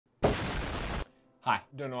Hi,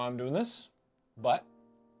 don't know why I'm doing this, but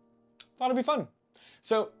thought it'd be fun.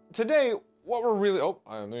 So today, what we're really,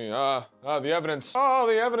 the evidence. Oh,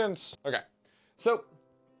 the evidence. Okay,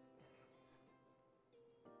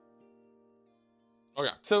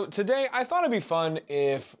 so today I thought it'd be fun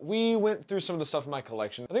if we went through some of the stuff in my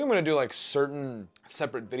collection. I think I'm gonna do like certain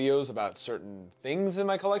separate videos about certain things in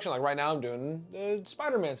my collection. Like right now I'm doing the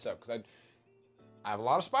Spider-Man stuff because I have a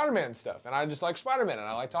lot of Spider-Man stuff and I just like Spider-Man and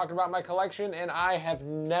I like talking about my collection and I have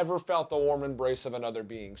never felt the warm embrace of another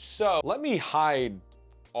being. So let me hide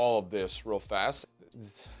all of this real fast.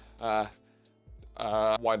 Why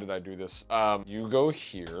did I do this? You go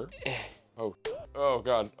here. Oh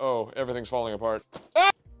God, oh, everything's falling apart. Ah!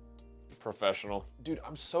 Professional. Dude,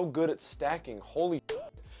 I'm so good at stacking, holy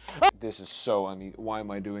This is so uneven. Why am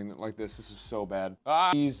I doing it like this? This is so bad.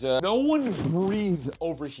 No one breathe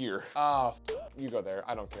over here. You go there,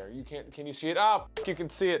 I don't care. You can't, can you see it? You can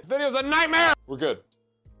see it. This video's a nightmare! We're good.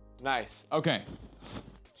 Nice, okay.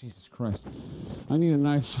 Jesus Christ. I need a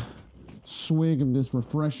nice swig of this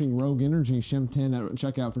refreshing Rogue Energy Shemp 10 at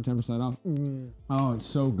checkout for 10% off. Oh, it's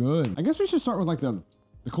so good. I guess we should start with like the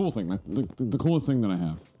cool thing, the coolest thing that I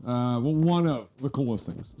have. Well, one of the coolest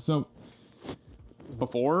things. So,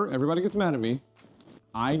 before everybody gets mad at me,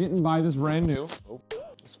 I didn't buy this brand new. Oh,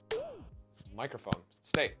 this microphone,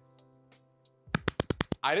 stay.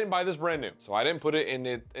 I didn't buy this brand new, so I didn't put it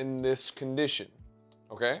in this condition,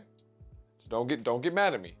 okay? So don't get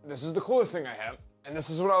mad at me. This is the coolest thing I have, and this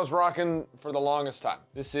is what I was rocking for the longest time.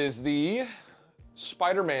 This is the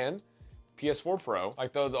Spider-Man PS4 Pro,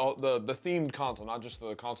 like the themed console, not just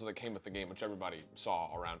the console that came with the game, which everybody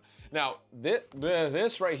saw around. Now,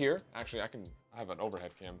 this right here, actually I have an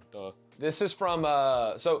overhead cam, duh. This is from,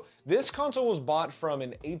 so this console was bought from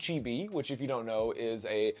an HEB, which if you don't know is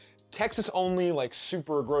a Texas only like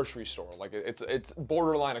super grocery store. Like it's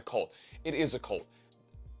borderline a cult. It is a cult.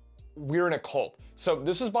 We're in a cult. So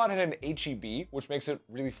this was bought at an HEB, which makes it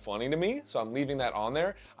really funny to me. So I'm leaving that on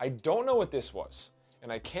there. I don't know what this was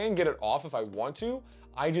and I can get it off if I want to.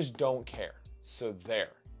 I just don't care. So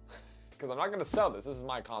there, because I'm not gonna sell this. This is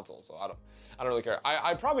my console, so I don't really care.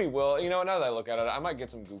 I probably will, you know, now that I look at it, I might get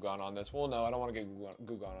some Goo Gone on this. Well, no, I don't wanna get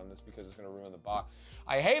Goo Gone on this because it's gonna ruin the box.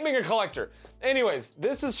 I hate being a collector. Anyways,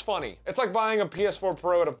 this is funny. It's like buying a PS4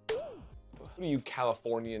 Pro at a, what do you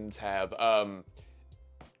Californians have?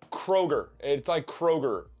 Kroger. It's like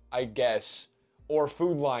Kroger, I guess, or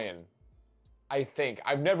Food Lion, I think.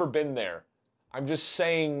 I've never been there. I'm just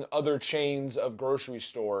saying other chains of grocery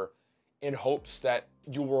store in hopes that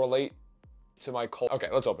you will relate to my cult. Okay,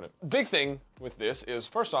 let's open it. Big thing with this is,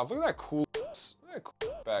 first off, look at that cool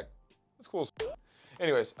back. That's cool.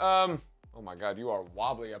 Anyways, oh my God, you are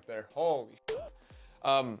wobbly up there. Holy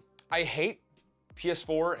I hate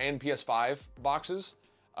PS4 and PS5 boxes.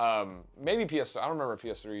 Maybe I don't remember if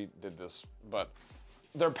PS3 did this, but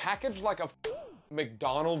they're packaged like a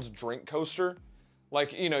McDonald's drink coaster.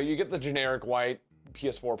 Like, you know, you get the generic white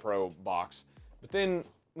PS4 Pro box, but then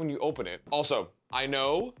when you open it, also, I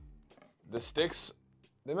know the sticks,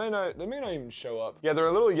 they may not even show up. Yeah, they're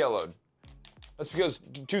a little yellowed. That's because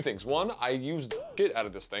two things. One, I used shit out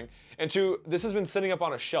of this thing. And two, this has been sitting up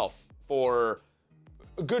on a shelf for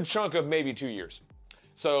a good chunk of maybe 2 years.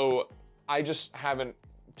 So I just haven't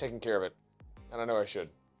taken care of it. And I know I should.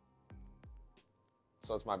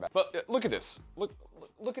 So it's my bad. But look at this. Look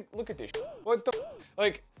at this. What the,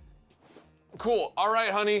 like, cool. All right,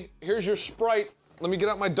 honey, here's your Sprite. Let me get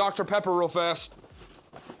out my Dr. Pepper real fast.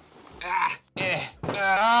 All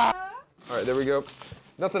right, there we go.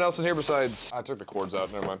 Nothing else in here besides, I took the cords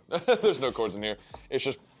out, never mind. There's no cords in here. It's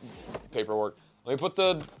just paperwork. Let me put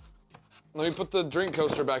the drink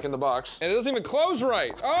coaster back in the box. And it doesn't even close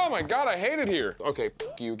right. Oh my God, I hate it here. Okay,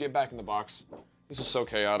 you, get back in the box. This is so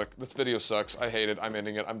chaotic. This video sucks. I hate it. I'm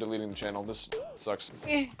ending it. I'm deleting the channel. This sucks.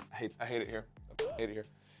 I hate it here. I hate it here.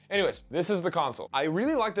 Anyways, this is the console. I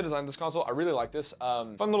really like the design of this console. I really like this.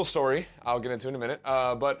 Fun little story I'll get into in a minute.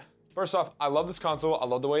 But first off, I love this console. I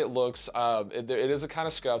love the way it looks. It is a kind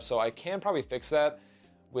of scuff, so I can probably fix that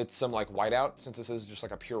with some like whiteout, since this is just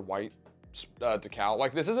like a pure white decal.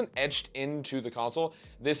 Like this isn't etched into the console.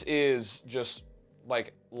 This is just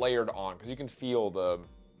like layered on, because you can feel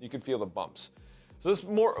the bumps. So this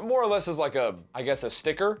more or less is like a, I guess, a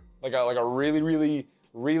sticker, like a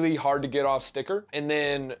really hard to get off sticker. And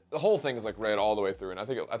then the whole thing is like red all the way through, and I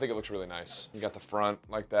think it looks really nice. You got the front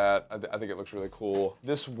like that. I think it looks really cool.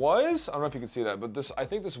 This was, I don't know if you can see that, but I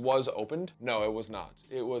think this was opened. No, it was not.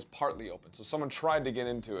 It was partly open. So someone tried to get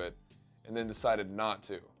into it and then decided not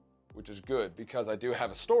to, which is good because I do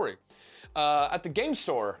have a story. At the game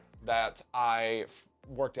store that I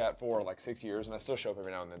worked at for like 6 years, and I still show up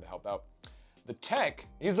every now and then to help out. The tech,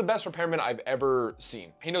 he's the best repairman I've ever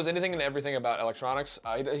seen. He knows anything and everything about electronics.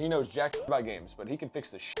 He knows jack about games, but he can fix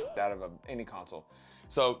the shit out of any console.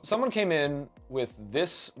 So someone came in with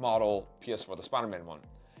this model PS4, the Spider-Man one.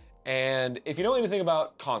 And if you know anything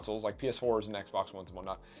about consoles like PS4s and Xbox Ones and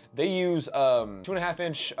whatnot, they use 2.5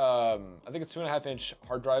 inch, I think it's 2.5 inch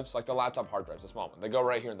hard drives, like the laptop hard drives, the small one. They go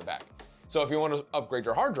right here in the back. So if you want to upgrade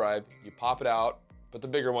your hard drive, you pop it out, put the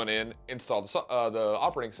bigger one in, install the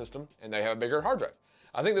operating system, and they have a bigger hard drive.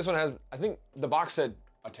 I think this one has, I think the box said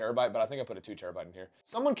a terabyte, but I think I put a 2 terabyte in here.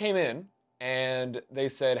 Someone came in and they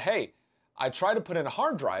said, hey, I tried to put in a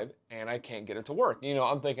hard drive and I can't get it to work. You know,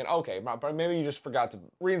 I'm thinking, okay, maybe you just forgot to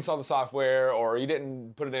reinstall the software or you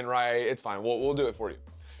didn't put it in right. It's fine, we'll do it for you.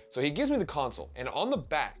 So he gives me the console, and on the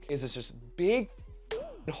back is this just big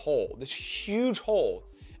hole, this huge hole.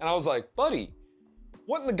 And I was like, buddy,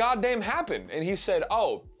 what in the goddamn happened? And he said,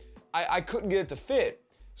 oh, I couldn't get it to fit,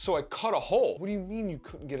 so I cut a hole. What do you mean you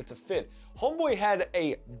couldn't get it to fit? Homeboy had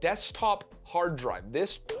a desktop hard drive,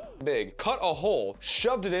 this big, cut a hole,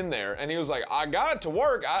 shoved it in there, and he was like, I got it to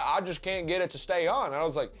work, I just can't get it to stay on. And I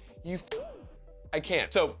was like, I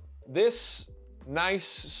can't. So this nice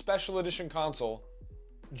special edition console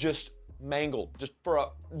just mangled, just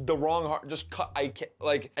for the wrong heart, just cut. I can't,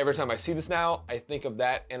 like, every time I see this now, I think of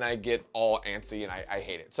that and I get all antsy and I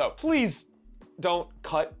hate it. So please don't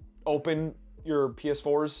cut open your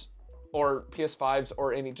PS4s or PS5s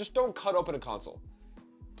or just don't cut open a console,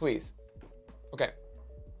 please. Okay,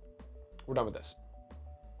 we're done with this.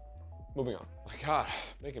 Moving on. My God,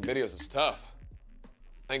 making videos is tough.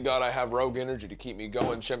 Thank God I have Rogue Energy to keep me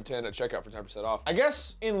going. Shemp 10 at checkout for 10% off. I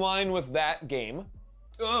guess in line with that game,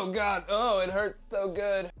 oh God, oh, it hurts so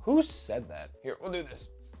good. Who said that? Here, we'll do this.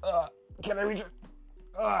 Can I reach it?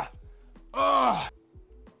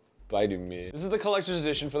 Biting me. This is the collector's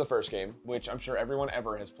edition for the first game, which I'm sure everyone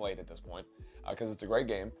ever has played at this point, because it's a great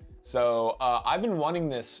game. So I've been wanting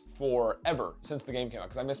this forever since the game came out,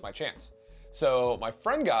 because I missed my chance. So my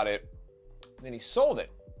friend got it, and then he sold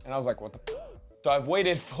it. And I was like, what the f? So I've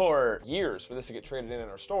waited for years for this to get traded in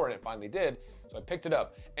our store, and it finally did. So I picked it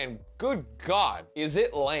up, and good God, is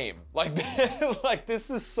it lame. Like, like this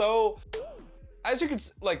is so, as you can,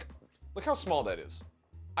 like, look how small that is.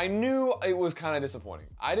 I knew it was kind of disappointing.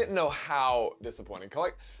 I didn't know how disappointing.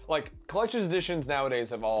 Collector's editions nowadays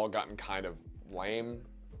have all gotten kind of lame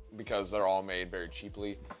because they're all made very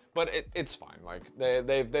cheaply, but it's fine. Like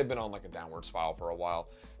they've been on like a downward spiral for a while.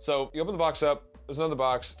 So you open the box up, there's another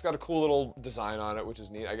box. It's got a cool little design on it, which is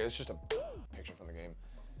neat. I guess it's just a picture from the game.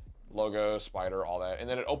 Logo, spider, all that. And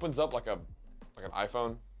then it opens up like an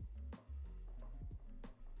iPhone.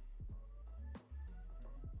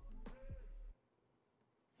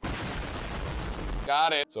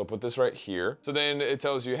 Got it. So I'll put this right here. So then it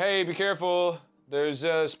tells you, hey, be careful. There's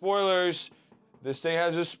spoilers. This thing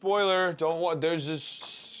has a spoiler. Don't want, there's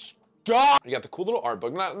this stop. You got the cool little art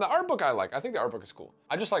book. Now, the art book I like. I think the art book is cool.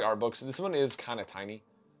 I just like art books. This one is kind of tiny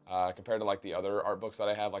compared to like the other art books that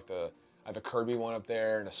I have. Like I have a Kirby one up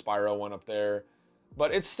there and a Spyro one up there.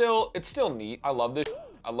 But it's still neat. I love this.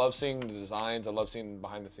 I love seeing the designs. I love seeing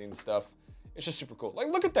behind the scenes stuff. It's just super cool. Like,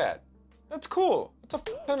 look at that. That's cool. That's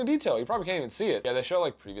a ton of detail. You probably can't even see it. Yeah, they show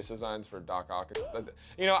like previous designs for Doc Ock.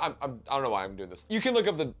 You know, I don't know why I'm doing this. You can look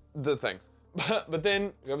up the thing. But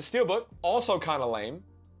then you have a steelbook, also kind of lame,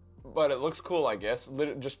 but it looks cool, I guess.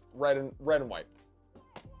 Just red and white.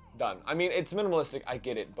 Done. I mean, it's minimalistic, I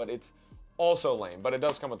get it, but it's also lame. But it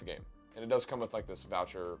does come with the game, and it does come with like this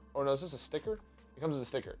voucher. Or no, is this a sticker? It comes with a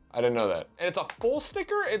sticker. I didn't know that. And it's a full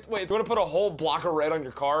sticker? Wait, you want to put a whole block of red on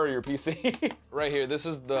your car or your PC? Right here, this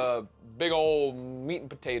is the big old meat and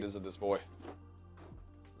potatoes of this boy.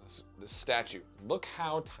 This statue. Look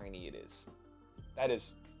how tiny it is. That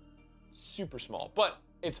is super small, but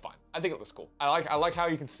it's fine. I think it looks cool. I like how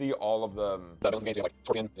you can see all of the villains in games. You have like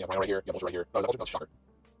Scorpion, you have Rhino right here, you have Vulture right here. No, that's Shocker.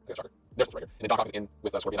 I think Shocker. There's Vulture right here. And then Doc Ock is in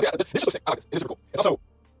with Scorpion. Yeah, this looks sick. I like this. It is super cool. It's also,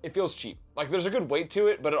 it feels cheap. Like there's a good weight to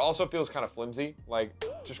it, but it also feels kind of flimsy. Like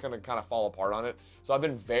just gonna kind of fall apart on it. So I've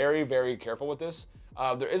been very, very careful with this.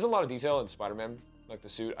 There is a lot of detail in Spider-Man, like the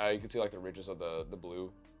suit. You can see like the ridges of the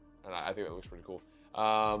blue, and I think it looks pretty cool.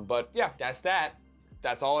 But yeah, that's that.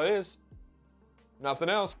 That's all it is. Nothing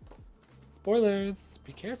else. Spoilers,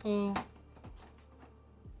 be careful.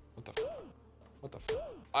 What the f? What the f?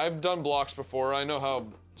 I've done blocks before. I know how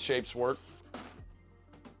shapes work.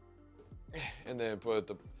 And then put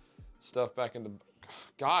the stuff back in the,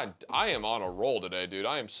 God, I am on a roll today, dude.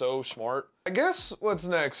 I am so smart. I guess what's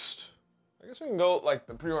next? I guess we can go like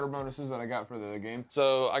the pre-order bonuses that I got for the game.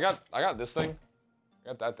 So I got this thing.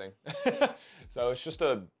 I got that thing. So it's just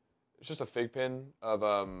a fig pin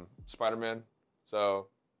of Spider-Man. So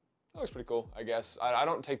That looks pretty cool, I guess. I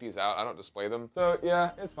don't take these out, I don't display them. So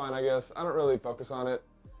yeah, it's fine, I guess. I don't really focus on it.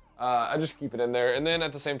 I just keep it in there. And then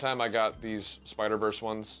at the same time, I got these Spider-Verse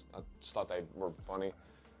ones. I just thought they were funny.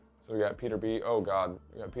 So we got Peter B. Oh God,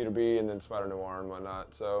 we got Peter B. and then Spider Noir and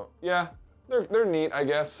whatnot. So yeah, they're neat, I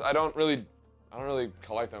guess. I don't really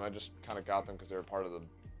collect them. I just kind of got them because they were part of the.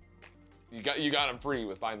 You got them free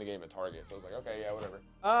with buying the game at Target. So I was like, okay, yeah, whatever.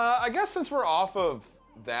 I guess since we're off of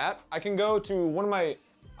that, I can go to one of my.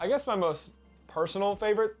 I guess my most personal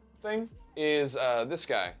favorite thing is this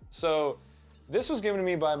guy. So this was given to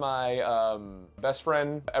me by my best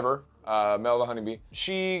friend ever, Mel the Honeybee.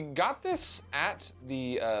 She got this at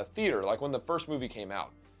the theater, like when the first movie came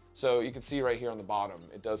out. So you can see right here on the bottom,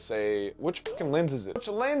 it does say, which fucking lens is it? Which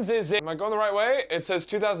lens is it? Am I going the right way? It says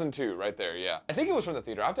 2002 right there, yeah. I think it was from the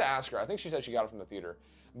theater. I have to ask her. I think she said she got it from the theater.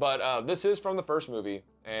 But this is from the first movie,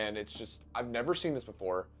 and it's just, I've never seen this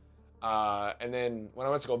before. And then when I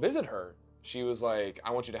went to go visit her, she was like,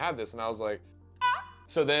 I want you to have this. And I was like, ah.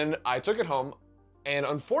 So then I took it home, and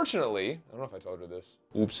unfortunately, I don't know if I told her this,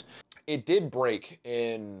 oops. It did break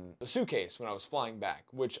in the suitcase when I was flying back,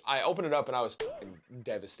 which I opened it up and I was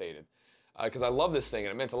devastated. Because I love this thing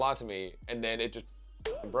and it meant a lot to me, and then it just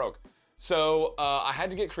broke. So I had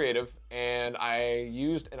to get creative, and I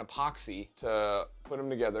used an epoxy to put them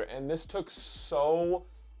together, and this took so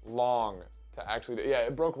long to actually do. Yeah,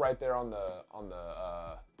 it broke right there on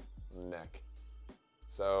the neck.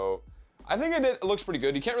 So I think it looks pretty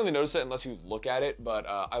good. You can't really notice it unless you look at it, but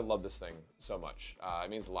I love this thing so much. It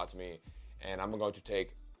means a lot to me, and I'm going to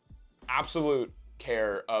take absolute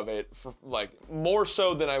care of it, for, like, more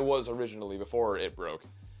so than I was originally before it broke.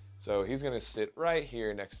 So he's gonna sit right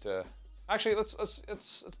here next to. Actually,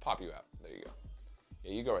 let's pop you out. There you go.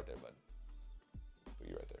 Yeah, you go right there, bud. Put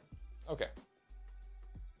you right there. Okay.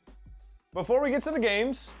 Before we get to the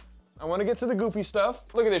games, I want to get to the goofy stuff.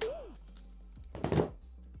 Look at this.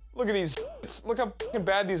 Look at these. Look how fucking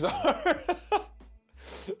bad these are.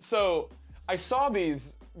 So I saw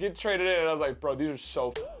these get traded in, and I was like, bro, these are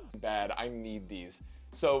so bad. I need these.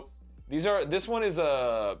 So these are. This one is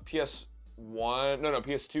a PS2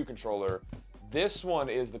 controller. This one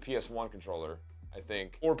is the PS1 controller, I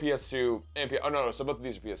think, or PS2 and oh no, so both of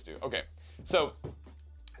these are PS2. Okay, so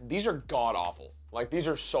these are god awful. Like, these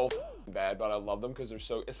are so bad, but I love them because they're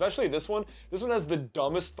so. Especially this one. This one has the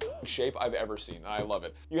dumbest shape I've ever seen, and I love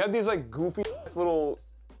it. You have these like goofy little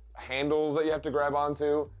handles that you have to grab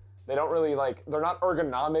onto. They don't really like. They're not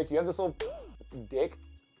ergonomic. You have this little dick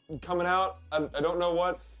coming out. I don't know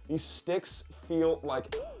what. These sticks feel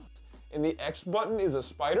like. And the X button is a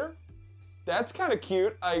spider. That's kind of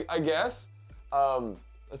cute, I guess.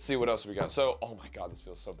 Let's see what else we got. So, oh my God, this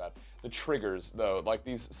feels so bad. The triggers, though, like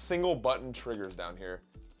these single button triggers down here.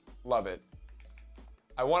 Love it.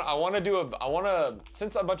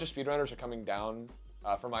 Since a bunch of speedrunners are coming down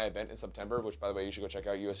for my event in September, which by the way, you should go check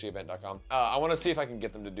out usgevent.com. I want to see if I can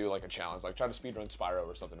get them to do like a challenge, like try to speedrun Spyro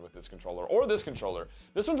or something with this controller, or this controller.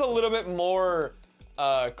 This one's a little bit more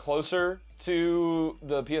closer to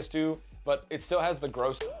the PS2, but it still has the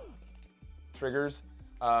gross triggers.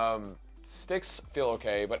 Sticks feel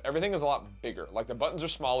okay, but everything is a lot bigger. Like, the buttons are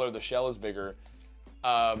smaller, the shell is bigger.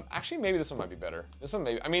 Actually, maybe this one might be better. This one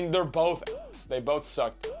maybe, I mean, they're both, they both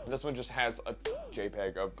suck. This one just has a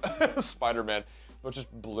JPEG of Spider-Man, which is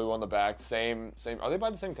blue on the back. Same, are they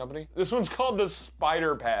by the same company? This one's called the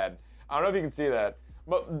Spider Pad. I don't know if you can see that,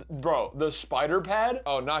 but bro, the Spider Pad?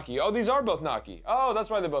 Oh, Naki. Oh, these are both Naki. Oh,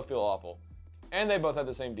 that's why they both feel awful. And they both have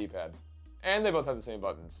the same D-pad. And they both have the same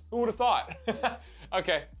buttons. Who would have thought?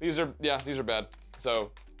 Okay, these are bad. So,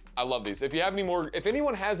 I love these. If you have any more, if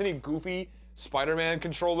anyone has any goofy Spider-Man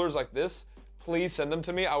controllers like this, please send them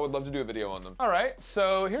to me. I would love to do a video on them. All right,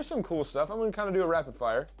 so here's some cool stuff. I'm gonna kind of do a rapid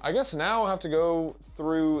fire. I guess now I'll have to go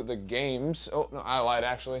through the games. Oh, no, I lied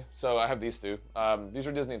actually. So I have these two. These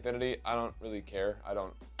are Disney Infinity. I don't really care. I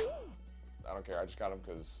don't care. I just got them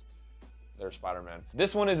because they're Spider-Man.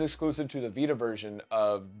 This one is exclusive to the Vita version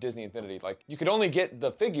of Disney Infinity. Like, you could only get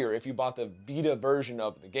the figure if you bought the Vita version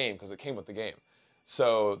of the game because it came with the game.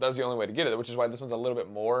 So that's the only way to get it, which is why this one's a little bit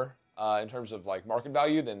more in terms of like market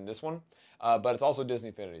value than this one. But it's also Disney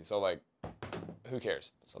Infinity, so like, who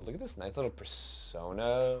cares? So look at this nice little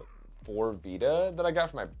Persona 4 Vita that I got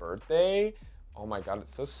for my birthday. Oh my God,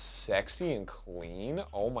 it's so sexy and clean.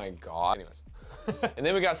 Oh my God. Anyways. And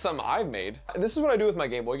then we got something I've made. This is what I do with my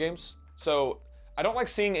Game Boy games. So I don't like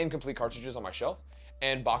seeing incomplete cartridges on my shelf,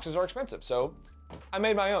 and boxes are expensive. So I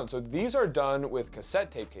made my own. So these are done with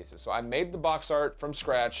cassette tape cases. So I made the box art from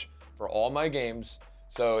scratch for all my games.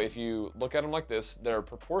 So if you look at them like this, they're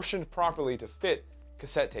proportioned properly to fit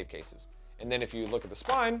cassette tape cases. And then if you look at the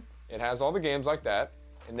spine, it has all the games like that.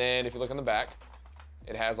 And then if you look on the back,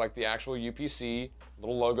 it has like the actual UPC,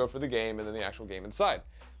 little logo for the game, and then the actual game inside.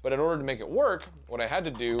 But in order to make it work, what I had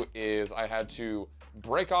to do is I had to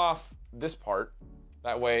break off this part.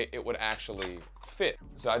 That way it would actually fit.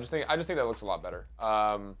 So I just think that looks a lot better.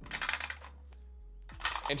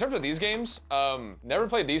 In terms of these games, never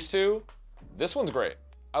played these two. This one's great.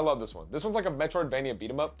 I love this one. This one's like a Metroidvania beat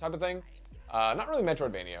 'em up type of thing. Not really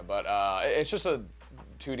Metroidvania, but it's just a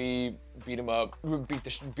 2D beat 'em up,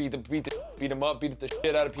 beat them up, beat the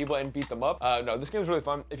shit out of people and beat them up. No, this game's really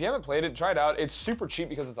fun. If you haven't played it, try it out. It's super cheap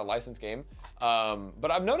because it's a licensed game.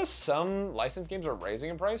 But I've noticed some licensed games are raising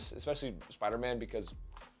in price, especially Spider-Man because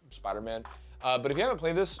Spider-Man. But if you haven't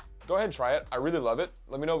played this, go ahead and try it. I really love it.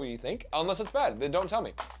 Let me know what you think. Unless it's bad, then don't tell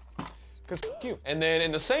me. Because f you. And then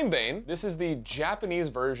in the same vein, this is the Japanese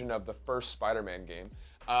version of the first Spider-Man game.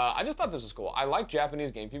 I just thought this was cool. I like Japanese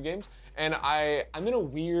GameCube games, and I'm in a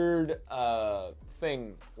weird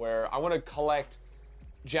thing where I want to collect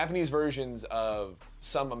Japanese versions of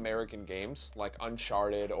some American games, like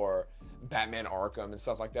Uncharted or Batman Arkham and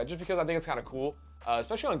stuff like that, just because I think it's kind of cool,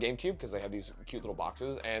 especially on GameCube, because they have these cute little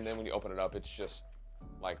boxes, and then when you open it up, it's just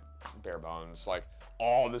like bare bones, like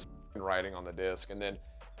all this writing on the disc, and then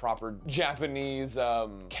proper Japanese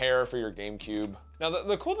care for your GameCube. Now,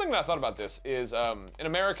 the cool thing that I thought about this is, in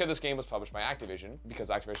America, this game was published by Activision because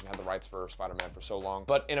Activision had the rights for Spider-Man for so long.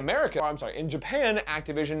 But in America, I'm sorry, in Japan,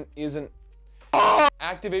 Activision isn't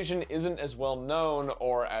as well known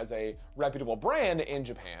or as a reputable brand in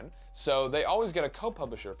Japan, so they always get a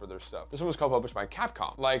co-publisher for their stuff. This one was co-published by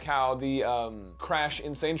Capcom, like how the Crash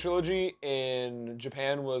Insane trilogy in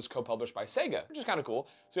Japan was co-published by Sega, which is kind of cool.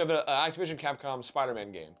 So you have an Activision Capcom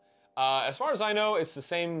Spider-Man game. As far as I know, it's the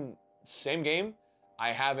same game.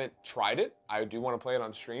 I haven't tried it. I do want to play it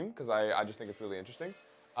on stream because I just think it's really interesting.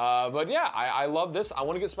 But yeah, I love this. I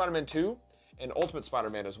want to get Spider-Man 2 and Ultimate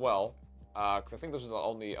Spider-Man as well. Because I think those are the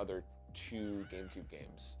only other 2 GameCube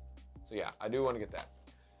games. So yeah, I do want to get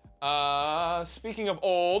that. Speaking of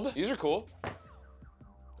old, these are cool.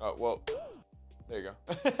 Oh, well, there you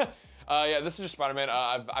go. Yeah, this is just Spider-Man.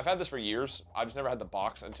 I've had this for years. I've just never had the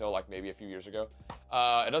box until like maybe a few years ago.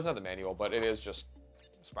 It doesn't have the manual, but it is just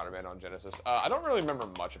Spider-Man on Genesis. I don't really remember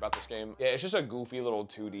much about this game. Yeah, it's just a goofy little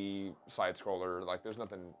 2D side scroller. Like there's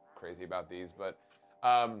nothing crazy about these, but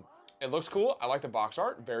it looks cool. I like the box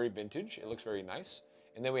art, very vintage. It looks very nice.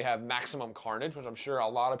 And then we have Maximum Carnage, which I'm sure a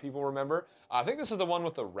lot of people remember. I think this is the one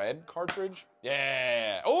with the red cartridge.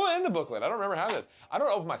 Yeah. Oh, and the booklet. I don't remember having this. I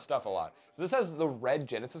don't open my stuff a lot. So this has the red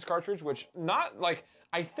Genesis cartridge, which not like,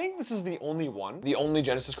 I think this is the only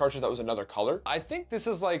Genesis cartridge that was another color. I think this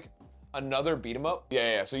is like another beat 'em up.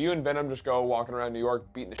 Yeah. So you and Venom just go walking around New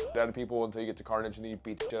York, beating the shit out of people until you get to Carnage, and then you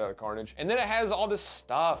beat the shit out of Carnage. And then it has all this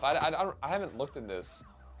stuff. I haven't looked at this.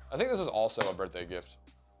 I think this is also a birthday gift.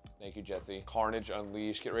 Thank you, Jesse. Carnage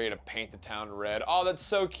Unleashed. Get ready to paint the town red. Oh, that's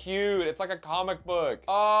so cute. It's like a comic book.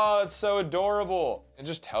 Oh, it's so adorable. It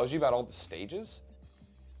just tells you about all the stages.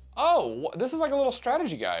 Oh, this is like a little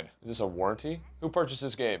strategy guide. Is this a warranty? Who purchased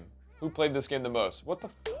this game? Who played this game the most? What the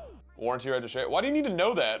f? Warranty registration? Why do you need to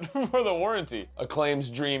know that for the warranty?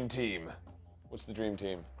 Acclaim's Dream Team. What's the Dream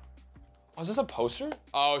Team? Oh, is this a poster?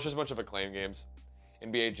 Oh, it's just a bunch of Acclaim games.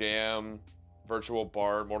 NBA Jam, Virtual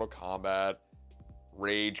Bart, Mortal Kombat,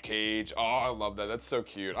 Rage Cage. Oh, I love that. That's so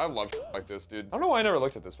cute. I love like this, dude. I don't know why I never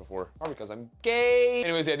looked at this before. Probably because I'm gay.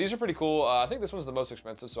 Anyways, yeah, these are pretty cool. I think this one's the most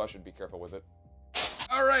expensive, so I should be careful with it.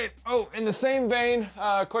 All right. Oh, in the same vein,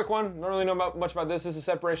 quick one. Don't really know much about this. This is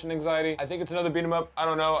Separation Anxiety. I think it's another beat 'em up. I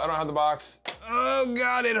don't know. I don't have the box. Oh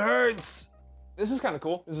God, it hurts. This is kind of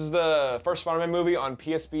cool. This is the first Spider-Man movie on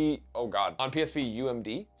PSP. Oh God, on PSP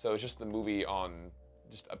UMD. So it's just the movie on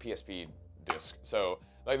just a PSP disc. So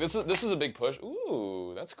like this is a big push.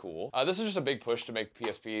 Ooh, that's cool. This is just a big push to make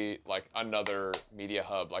PSP like another media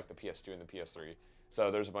hub like the PS2 and the PS3.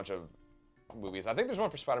 So there's a bunch of movies. I think there's one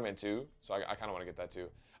for Spider-Man 2, so I kind of want to get that too.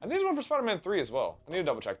 I think there's one for Spider-Man 3 as well. I need to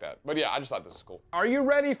double check that. But yeah, I just thought this was cool. Are you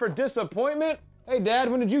ready for disappointment? Hey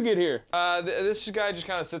Dad, when did you get here? This guy just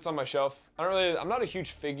kind of sits on my shelf. I'm not a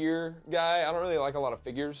huge figure guy. I don't really like a lot of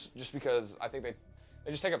figures just because I think they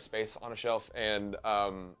just take up space on a shelf, and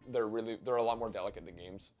they're a lot more delicate than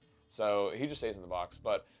games. So he just stays in the box.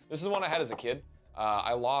 But this is the one I had as a kid.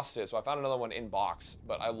 I lost it, so I found another one in box.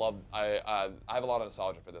 But I have a lot of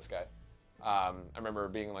nostalgia for this guy. I remember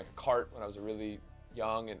being in like a cart when I was really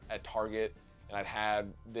young and at Target, and I'd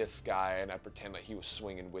had this guy, and I'd pretend like he was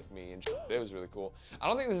swinging with me, and it was really cool. I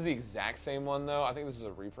don't think this is the exact same one though. I think this is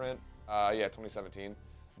a reprint. Yeah, 2017.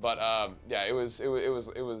 But yeah, it was.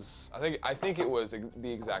 I think it was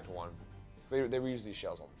the exact one. They reuse these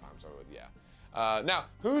shells all the time. So yeah. Now,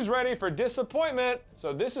 who's ready for disappointment?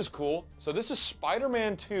 So this is cool. So this is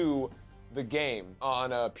Spider-Man 2, the game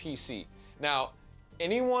on a PC. Now,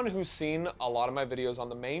 anyone who's seen a lot of my videos on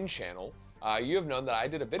the main channel, you have known that I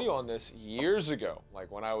did a video on this years ago,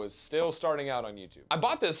 like when I was still starting out on YouTube. I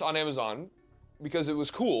bought this on Amazon because it was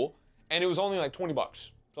cool, and it was only like 20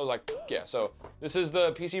 bucks. So I was like, yeah, so this is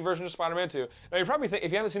the PC version of Spider-Man 2. Now you probably think,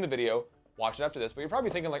 if you haven't seen the video, watch it after this, but you're probably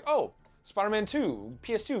thinking like, oh, Spider-Man 2,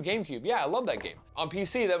 PS2, GameCube, yeah, I love that game. On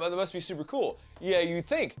PC, that must be super cool. Yeah, you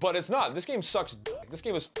think, but it's not. This game sucks dick. This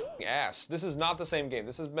game is ass. This is not the same game.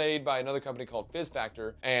 This is made by another company called Fizz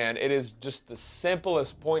Factor, and it is just the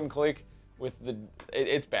simplest point and click with the,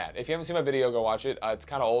 it's bad. If you haven't seen my video, go watch it. It's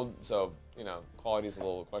kind of old, so, you know, quality is a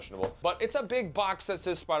little questionable. But it's a big box that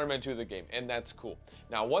says Spider-Man 2, the game, and that's cool.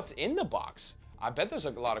 Now, what's in the box? I bet there's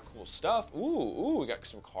a lot of cool stuff. Ooh, we got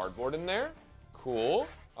some cardboard in there. Cool.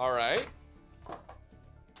 All right.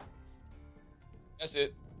 That's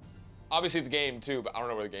it. Obviously the game too, but I don't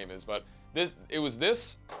know where the game is, but it was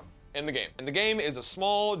this and the game. And the game is a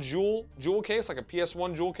small jewel case, like a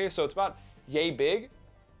PS1 jewel case, so it's about yay big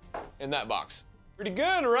in that box. Pretty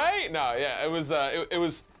good, right? No, yeah, it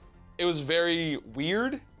was very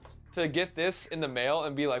weird to get this in the mail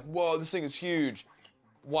and be like, whoa, this thing is huge.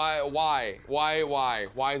 Why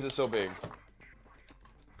is it so big?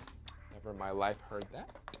 Never in my life heard that.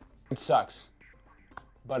 It sucks,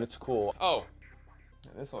 but it's cool. Oh,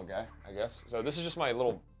 this little guy, I guess. So this is just my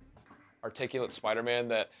little articulate Spider-Man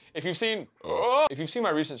that, if you've seen my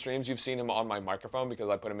recent streams, you've seen him on my microphone because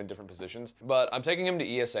I put him in different positions. But I'm taking him to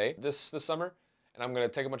ESA this summer, and I'm gonna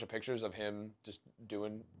take a bunch of pictures of him just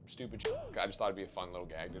doing stupid shit. I just thought it'd be a fun little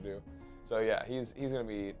gag to do. So yeah, he's gonna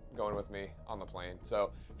be going with me on the plane.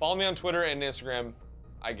 So follow me on Twitter and Instagram,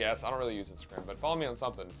 I guess. I don't really use Instagram, but follow me on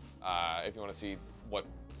something if you wanna see what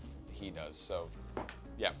he does. So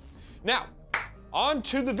yeah. Now, on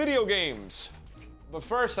to the video games. But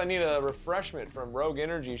first, I need a refreshment from Rogue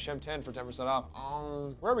Energy, Shemp 10 for 10% off.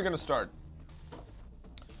 Where are we gonna start?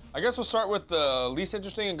 I guess we'll start with the least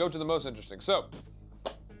interesting and go to the most interesting. So,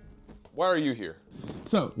 why are you here?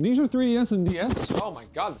 So, these are 3DS and DS. Oh my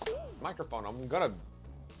God, this microphone, I'm gonna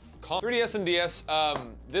call 3DS and DS.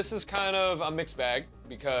 This is kind of a mixed bag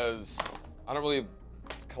because I don't really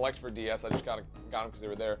collect for DS, I just got them because they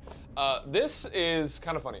were there. This is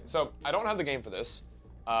kind of funny. So, I don't have the game for this.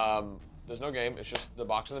 There's no game, it's just the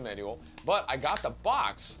box and the manual. But I got the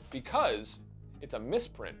box because it's a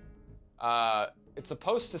misprint. It's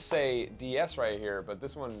supposed to say DS right here, but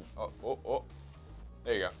this one,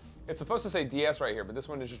 there you go. It's supposed to say DS right here, but this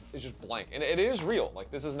one is just blank. And it is real,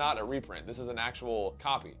 like this is not a reprint, this is an actual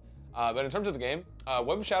copy. But in terms of the game,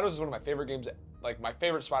 Web of Shadows is one of my favorite games, like my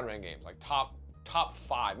favorite Spider-Man games, like top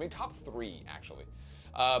 5, maybe top 3 actually.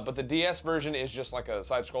 But the DS version is just like a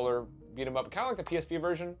side-scroller beat 'em up, kind of like the PSP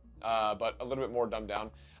version, but a little bit more dumbed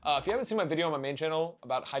down. If you haven't seen my video on my main channel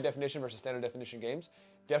about high definition versus standard definition games,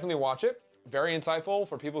 definitely watch it. Very insightful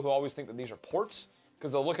for people who always think that these are ports,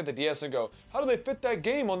 because they'll look at the DS and go, how do they fit that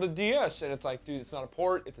game on the DS? And it's like, dude, it's not a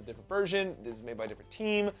port, it's a different version. This is made by a different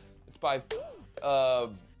team. It's by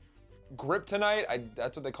Grip-Tonight.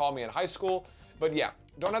 That's what they called me in high school. But yeah,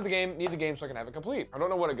 don't have the game, need the game so I can have it complete. I don't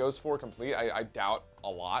know what it goes for complete. I doubt a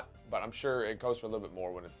lot, but I'm sure it goes for a little bit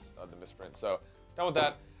more when it's the misprint. So done with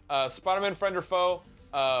that. Spider-Man Friend or Foe.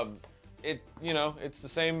 It's the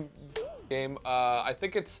same game. I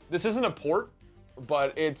think this isn't a port,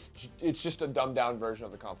 but it's just a dumbed down version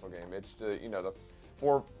of the console game. It's the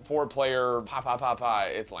four player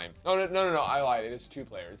it's lame. No, I lied. It's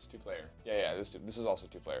 2-player. It's 2-player. Yeah, this is also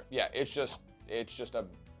 2-player. Yeah, it's just a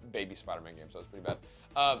baby Spider-Man game, so it's pretty bad.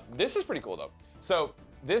 This is pretty cool though. So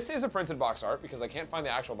this is a printed box art because I can't find the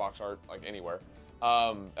actual box art like anywhere.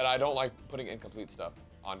 And I don't like putting incomplete stuff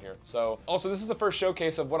on here. So also this is the first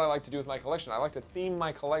showcase of what I like to do with my collection. I like to theme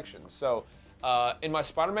my collection. So in my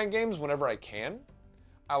Spider-Man games, whenever I can,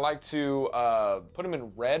 I like to put them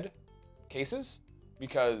in red cases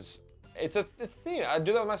because it's a theme. I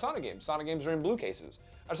do that with my Sonic games. Sonic games are in blue cases.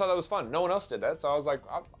 I just thought that was fun. No one else did that, so I was like,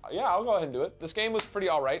 yeah, I'll go ahead and do it. This game was pretty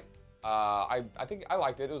all right. I think I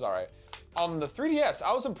liked it. It was all right. On the 3DS,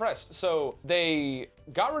 I was impressed. So they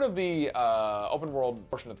got rid of the open world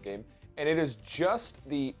portion of the game, and it is just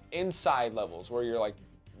the inside levels where you're like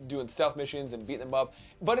doing stealth missions and beating them up.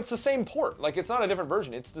 But it's the same port. Like it's not a different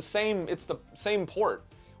version. It's the same port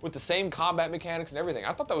with the same combat mechanics and everything.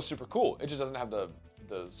 I thought that was super cool. It just doesn't have the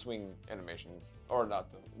swing animation, or not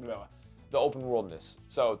the open worldness.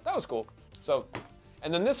 So that was cool. So,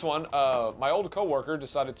 and then this one, my old coworker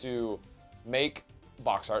decided to make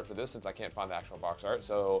box art for this since I can't find the actual box art.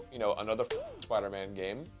 So, another Spider-Man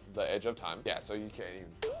game, The Edge of Time. Yeah, so you can't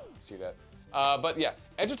even see that. But yeah,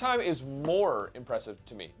 Edge of Time is more impressive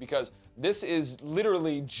to me because this is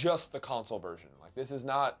literally just the console version. Like this is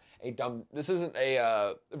not this isn't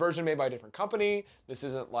a version made by a different company. This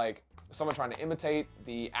isn't like someone trying to imitate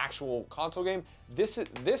the actual console game. This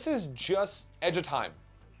is just Edge of Time,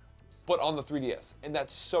 but on the 3DS, and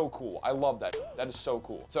that's so cool. I love that. That is so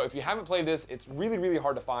cool. So if you haven't played this, it's really, really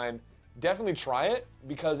hard to find. Definitely try it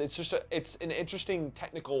because it's an interesting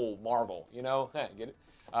technical marvel, you know? Get it?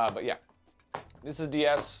 But yeah, this is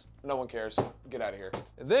DS. No one cares. Get out of here.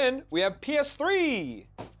 And then we have PS3.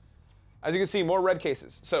 As you can see, more red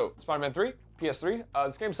cases. So Spider-Man 3, PS3.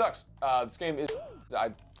 This game sucks. This game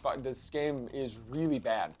is really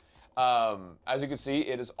bad. As you can see,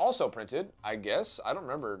 it is also printed, I guess. I don't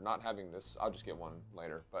remember not having this. I'll just get one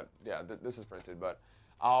later. But yeah, this is printed, but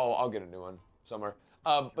I'll get a new one somewhere.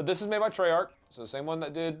 But this is made by Treyarch, so the same one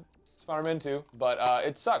that did Spider-Man 2, but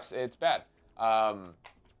it sucks. It's bad.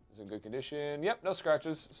 It's in good condition. Yep, no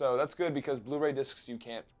scratches. So that's good because Blu-ray discs you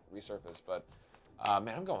can't resurface. But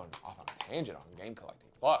man, I'm going off on a tangent on game collecting.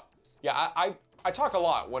 Fuck. Yeah, I talk a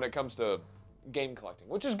lot when it comes to game collecting,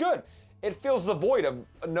 which is good. It fills the void of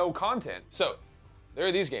no content. So there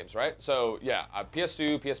are these games, right? So yeah,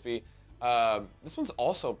 PS2, PSP. This one's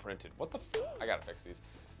also printed. What the f? I gotta fix these.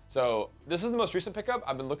 So this is the most recent pickup.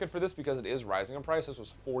 I've been looking for this because it is rising in price. This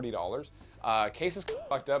was $40. Case is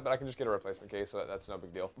fucked up, but I can just get a replacement case, so that's no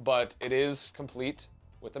big deal. But it is complete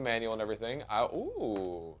with the manual and everything.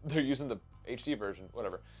 Ooh, they're using the HD version,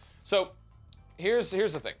 whatever. So here's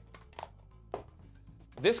the thing.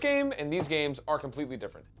 This game and these games are completely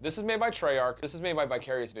different. This is made by Treyarch. This is made by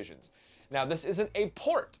Vicarious Visions. Now, this isn't a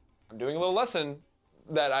port. I'm doing a little lesson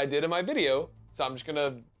that I did in my video, so I'm just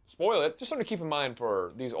gonna spoil it. Just something to keep in mind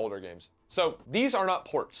for these older games. So these are not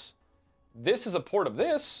ports. This is a port of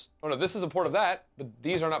this. Oh no, this is a port of that, but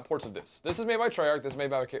these are not ports of this. This is made by Treyarch, this is made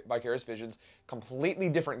by Vicarious Visions. Completely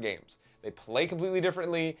different games. They play completely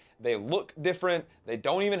differently. They look different. They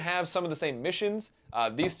don't even have some of the same missions.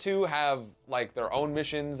 These two have like their own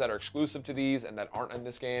missions that are exclusive to these and that aren't in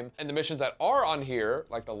this game. And the missions that are on here,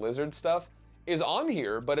 like the lizard stuff, is on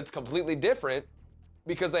here, but it's completely different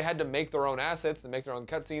because they had to make their own assets, to make their own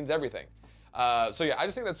cutscenes, everything. So yeah, I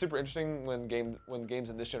just think that's super interesting when games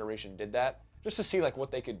in this generation did that, just to see like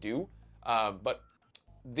what they could do. But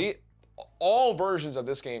all versions of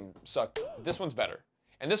this game suck. This one's better.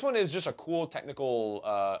 And this one is just a cool technical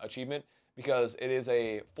achievement because it is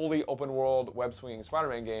a fully open world web swinging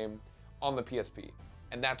Spider-Man game on the PSP.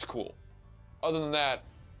 And that's cool. Other than that,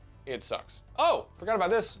 it sucks. Oh, forgot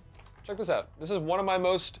about this. Check this out. This is one of my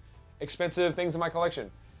most expensive things in my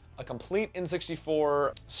collection. A complete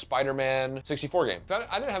N64 Spider-Man 64 game.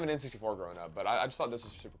 I didn't have an N64 growing up, but I just thought this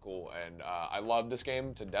was super cool, and I love this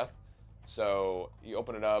game to death. So you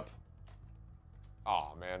open it up.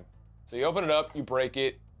 Oh man. So you open it up, you break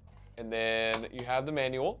it, and then you have the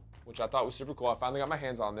manual, which I thought was super cool. I finally got my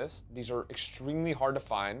hands on this. These are extremely hard to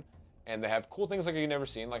find, and they have cool things like you've never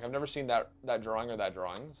seen. Like I've never seen that drawing or that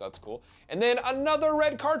drawing, so that's cool. And then another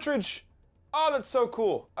red cartridge. Oh, that's so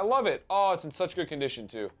cool. I love it. Oh, it's in such good condition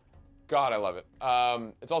too. God, I love it.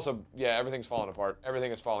 It's also, yeah, everything's falling apart.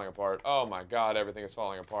 Everything is falling apart. Oh my God, everything is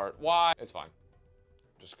falling apart. Why? It's fine.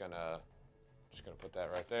 Just gonna put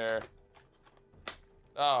that right there.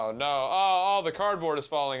 Oh no, oh, the cardboard is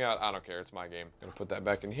falling out. I don't care, it's my game. Gonna put that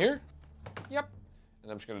back in here. Yep.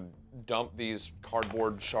 And I'm just gonna dump these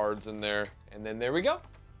cardboard shards in there. And then there we go,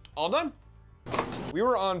 all done. We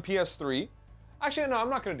were on PS3. Actually, no, I'm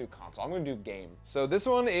not gonna do console, I'm gonna do game. So this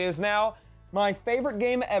one is now my favorite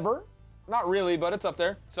game ever. Not really, but it's up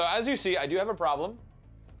there. So as you see, I do have a problem.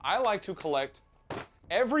 I like to collect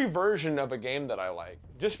every version of a game that I like,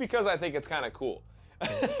 just because I think it's kind of cool.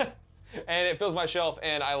 And it fills my shelf,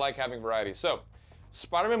 and I like having variety. So,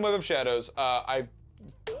 Spider-Man Web of Shadows, I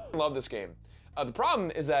love this game. The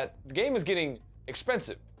problem is that the game is getting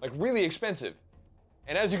expensive, like really expensive.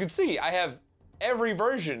 And as you can see, I have every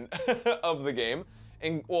version of the game.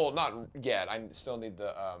 And, well, not yet, I still need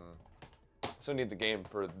the game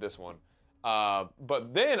for this one.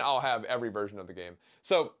 But then I'll have every version of the game.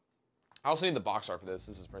 So, I also need the box art for this.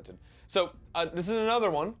 This is printed. So, this is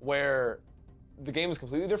another one where the game is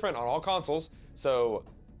completely different on all consoles. So,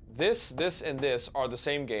 this, and this are the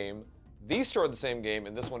same game. These two are the same game,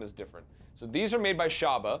 and this one is different. So, these are made by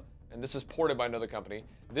Shaba, and this is ported by another company.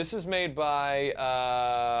 This is made by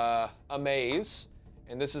Amaze,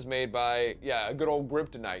 and this is made by, yeah, a good old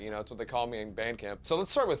Kryptonite. You know, that's what they call me in Bandcamp. So, let's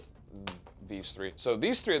start with these three. So,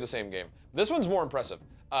 these three are the same game. This one's more impressive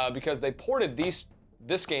because they ported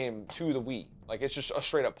this game to the Wii. Like, it's just a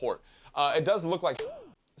straight up port. It does look like,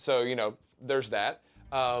 so, you know, there's that.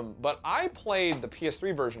 But I played the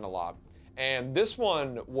PS3 version a lot, And this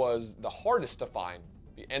one was the hardest to find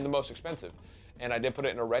and the most expensive. And I did put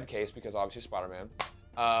it in a red case because obviously Spider-Man.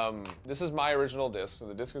 This is my original disc, so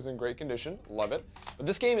the disc is in great condition, love it. But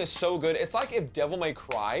this game is so good. It's like if Devil May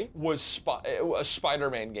Cry was a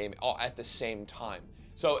Spider-Man game all at the same time.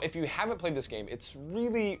 So if you haven't played this game, it's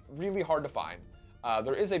really, really hard to find.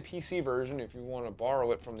 There is a PC version if you want to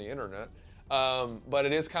borrow it from the internet, but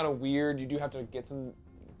it is kind of weird. You do have to get some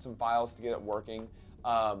files to get it working.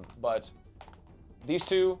 But these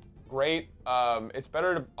two, great. It's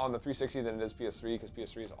better on the 360 than it is PS3 because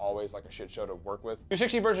PS3 is always like a shit show to work with.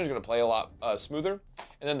 360 version is going to play a lot smoother,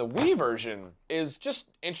 and then the Wii version is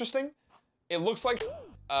just interesting. It looks like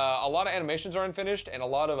a lot of animations are unfinished and a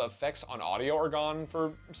lot of effects on audio are gone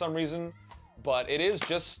for some reason, but it is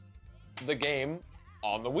just the game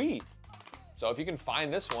on the Wii. So if you can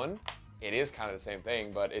find this one, it is kind of the same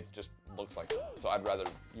thing, but it just looks like it. So I'd rather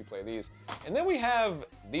you play these. And then we have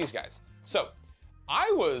these guys. So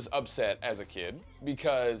I was upset as a kid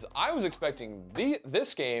because I was expecting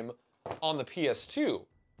this game on the PS2,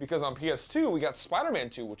 because on PS2 we got Spider-Man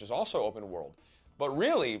 2, which is also open world. But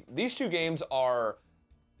really, these two games are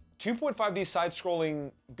 2.5D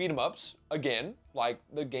side-scrolling beat-em-ups, again, like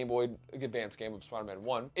the Game Boy Advance game of Spider-Man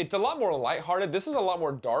 1. It's a lot more lighthearted. This is a lot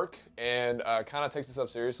more dark and kind of takes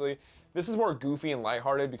itself seriously. This is more goofy and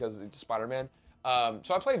lighthearted because it's Spider-Man.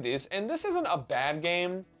 So I played this, and this isn't a bad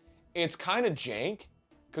game. It's kind of jank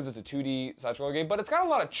because it's a 2D side-scroller game, but it's got a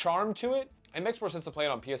lot of charm to it. It makes more sense to play it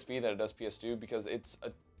on PSP than it does PS2 because it's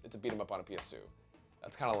a beat-em-up on a PS2.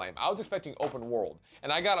 That's kind of lame. I was expecting open world,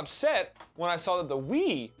 and I got upset when I saw that the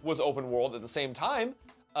Wii was open world at the same time,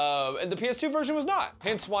 and the PS2 version was not.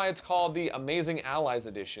 Hence why it's called the Amazing Allies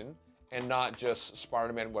Edition and not just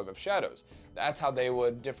Spider-Man Web of Shadows. That's how they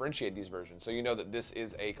would differentiate these versions, so you know that this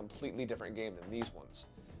is a completely different game than these ones.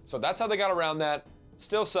 So that's how they got around that.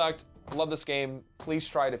 Still sucked. Love this game. Please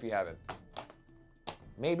try it if you haven't.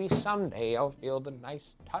 Maybe someday I'll feel the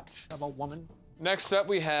nice touch of a woman. Next up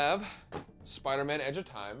we have Spider-Man Edge of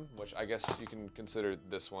Time, which I guess you can consider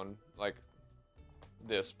this one like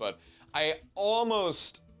this, but I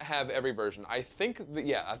almost have every version. I think that,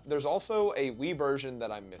 yeah, there's also a Wii version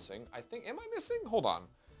that I'm missing. I think, am I missing? Hold on.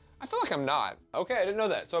 I feel like I'm not. Okay, I didn't know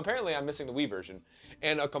that. So apparently I'm missing the Wii version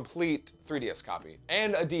and a complete 3DS copy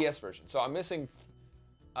and a DS version. So I'm missing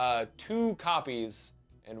 2 copies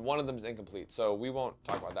and one of them is incomplete. So we won't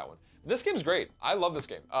talk about that one. This game's great. I love this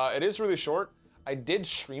game. It is really short. I did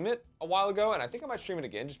stream it a while ago, and I think I might stream it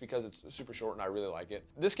again just because it's super short and I really like it.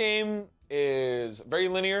 This game is very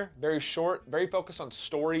linear, very short, very focused on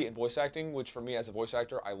story and voice acting, which for me as a voice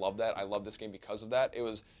actor, I love that. I love this game because of that. It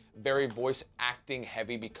was very voice acting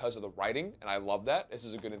heavy because of the writing, and I love that. This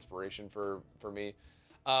is a good inspiration for me.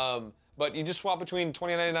 But you just swap between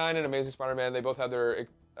 2099 and Amazing Spider-Man. They both have their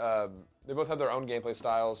own gameplay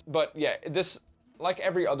styles. But yeah, this, like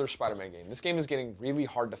every other Spider-Man game, this game is getting really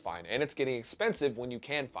hard to find, and it's getting expensive when you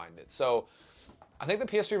can find it. So I think the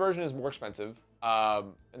PS3 version is more expensive,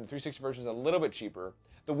 and the 360 version is a little bit cheaper.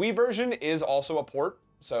 The Wii version is also a port,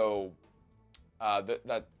 so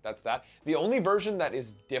that's that. The only version that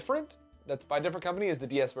is different, that's by a different company, is the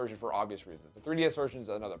DS version for obvious reasons. The 3DS version is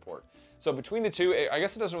another port. So between the two, I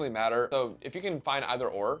guess it doesn't really matter. So if you can find either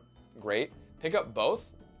or, great. Pick up both,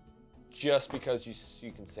 just because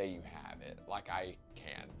you can say you have it, like I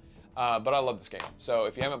can. But I love this game. So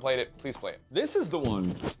if you haven't played it, please play it. This is the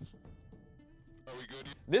one. Are we good?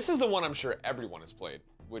 This is the one I'm sure everyone has played,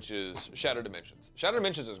 which is Shattered Dimensions. Shattered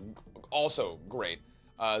Dimensions is also great.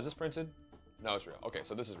 Is this printed? No, it's real. Okay,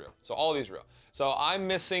 so this is real. So all of these are real. So I'm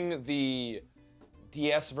missing the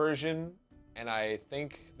DS version, and I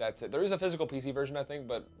think that's it. There is a physical PC version, I think,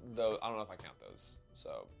 but though I don't know if I count those.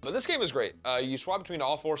 So, but this game is great. You swap between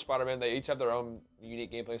all 4 Spider-Man. They each have their own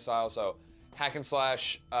unique gameplay style. So hack and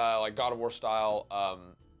slash, like God of War style,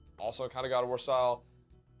 also kind of God of War style,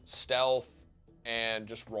 stealth, and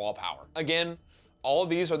just raw power. Again, all of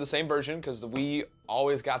these are the same version because the Wii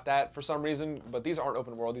always got that for some reason, but these aren't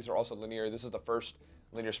open world. These are also linear. This is the first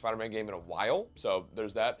linear Spider-Man game in a while, so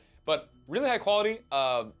there's that. But really high quality.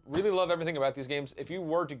 Really love everything about these games. If you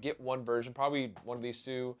were to get one version, probably one of these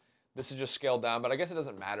two. This is just scaled down, but I guess it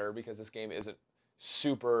doesn't matter because this game isn't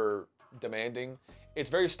super demanding. It's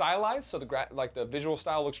very stylized, so the visual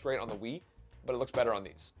style looks great on the Wii, but it looks better on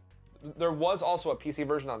these. There was also a PC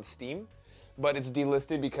version on Steam, but it's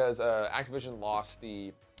delisted because Activision lost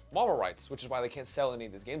the Marvel rights, which is why they can't sell any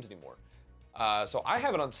of these games anymore. So I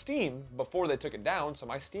have it on Steam before they took it down, so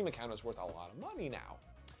my Steam account is worth a lot of money now.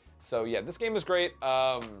 So yeah, this game is great.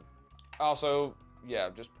 Also, yeah,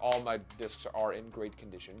 just all my discs are in great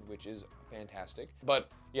condition, which is fantastic. But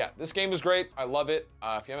yeah, this game is great. I love it.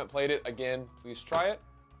 If you haven't played it, again, please try it.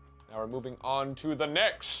 Now we're moving on to the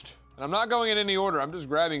next. And I'm not going in any order. I'm just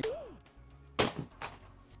grabbing.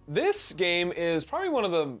 This game is probably one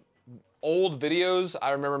of the old videos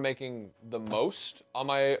I remember making the most on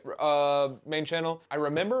my main channel. I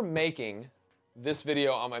remember making this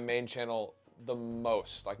video on my main channel the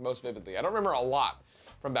most, like most vividly. I don't remember a lot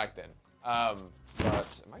from back then.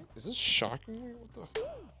 But is this shocking me? What the f?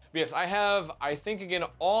 But yes, I have, I think again,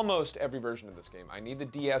 almost every version of this game. I need the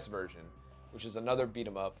DS version, which is another beat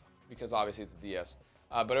 'em up, because obviously it's a DS.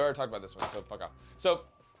 But I already talked about this one, so fuck off. So,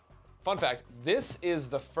 fun fact, this is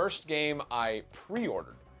the first game I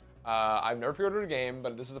pre-ordered. I've never pre-ordered a game,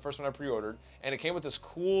 but this is the first one I pre-ordered. And it came with this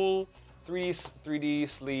cool 3D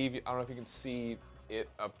sleeve. I don't know if you can see it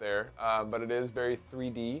up there, but it is very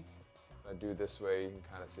 3D. If I do it this way, you can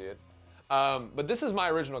kind of see it. But this is my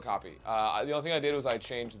original copy. The only thing I did was I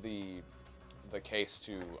changed the case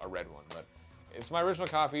to a red one, but it's my original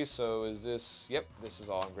copy. So is this, yep, this is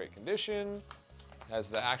all in great condition. Has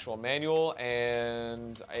the actual manual,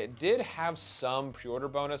 and it did have some pre-order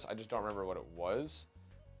bonus. I just don't remember what it was.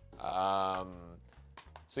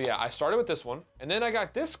 So yeah, I started with this one, and then I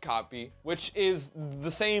got this copy, which is the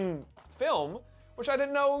same film, which I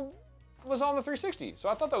didn't know was on the 360. So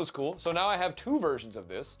I thought that was cool. So now I have two versions of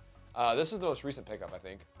this. This is the most recent pickup, I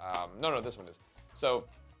think. No, this one is. So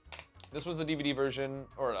this was the DVD version,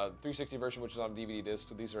 or a 360 version, which is on DVD disc.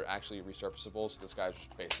 So these are actually resurfaceable. So this guy's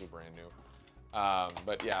just basically brand new.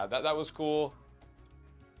 But yeah, that was cool.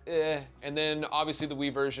 And then obviously the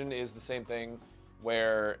Wii version is the same thing,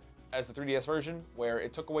 where as the 3DS version, where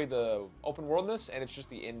it took away the open worldness and it's just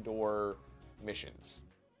the indoor missions,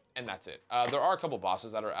 and that's it. There are a couple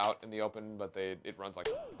bosses that are out in the open, but it runs like,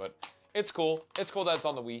 but it's cool. It's cool that it's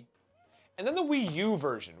on the Wii. And then the Wii U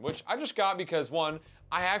version, which I just got because one,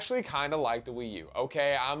 I actually kind of like the Wii U.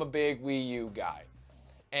 Okay, I'm a big Wii U guy,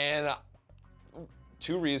 and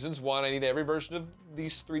two reasons. One, I need every version of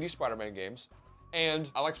these 3D Spider-Man games, and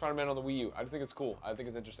I like Spider-Man on the Wii U. I just think it's cool. I think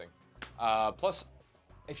it's interesting. Plus,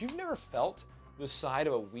 if you've never felt the side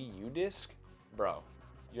of a Wii U disc, bro,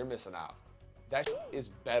 you're missing out. That is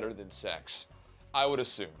better than sex, I would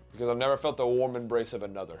assume, because I've never felt the warm embrace of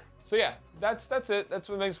another. So yeah, that's it. That's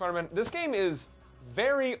what makes Spider-Man. This game is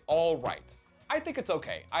very all right. I think it's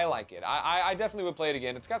okay. I like it. I definitely would play it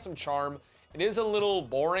again. It's got some charm. It is a little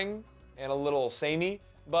boring and a little samey,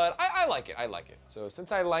 but I like it. I like it. So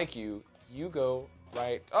since I like you, you go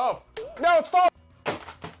right. Oh, no, it's falling.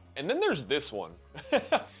 And then there's this one.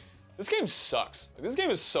 This game sucks. This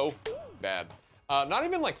game is so bad. Not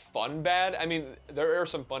even like fun bad. I mean, there are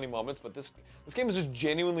some funny moments, but this game is just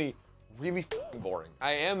genuinely really boring.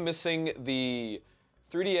 I am missing the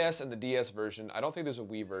 3DS and the DS version. I don't think there's a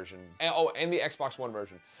Wii version. And the Xbox One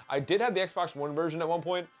version. I did have the Xbox One version at one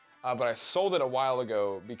point, but I sold it a while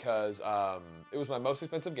ago because it was my most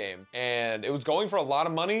expensive game, and it was going for a lot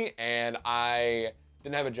of money, and I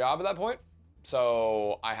didn't have a job at that point,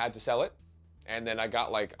 so I had to sell it. And then I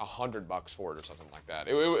got like $100 for it or something like that.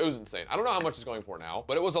 It was insane. I don't know how much it's going for now,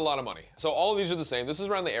 but it was a lot of money. So all of these are the same. This is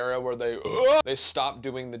around the era where they stopped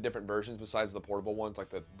doing the different versions besides the portable ones, like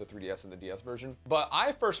the 3DS and the DS version. But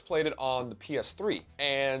I first played it on the PS3,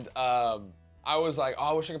 and I was like,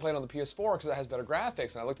 oh, I wish I could play it on the PS4 because it has better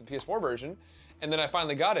graphics. And I looked at the PS4 version, and then I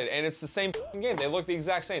finally got it, and it's the same game. They look the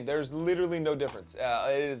exact same. There's literally no difference.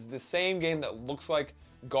 It is the same game that looks like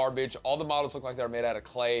garbage. All the models look like they're made out of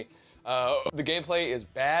clay. The gameplay is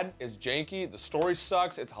bad, it's janky, the story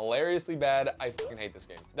sucks, it's hilariously bad. I fucking hate this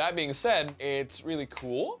game. That being said, it's really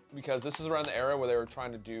cool because this is around the era where they were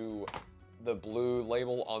trying to do the blue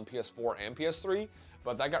label on PS4 and PS3,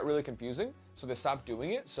 but that got really confusing, so they stopped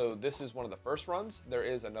doing it. So this is one of the first runs. There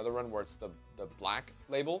is another run where it's the black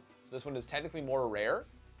label. So this one is technically more rare,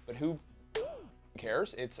 but who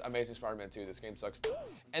cares? It's Amazing Spider-Man 2. This game sucks.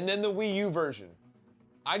 And then the Wii U version.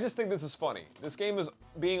 I just think this is funny. This game is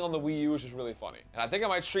being on the Wii U is just really funny. And I think I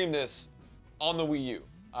might stream this on the Wii U.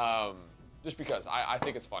 Just because I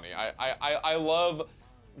think it's funny. I love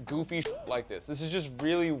goofy shit like this. This is just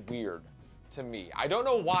really weird to me. I don't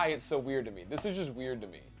know why it's so weird to me. This is just weird to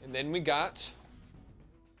me. And then we got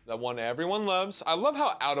the one everyone loves. I love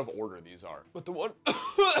how out of order these are. But the one, I'm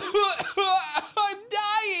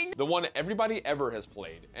dying. The one everybody ever has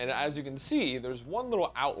played. And as you can see, there's one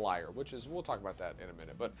little outlier, which is, we'll talk about that in a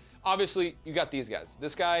minute. But obviously you got these guys.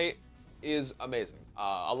 This guy is amazing.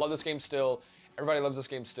 I love this game still. Everybody loves this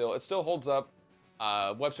game still. It still holds up.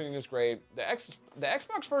 Web swinging is great. The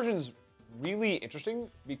Xbox version is really interesting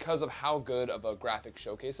because of how good of a graphic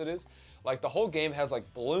showcase it is. Like the whole game has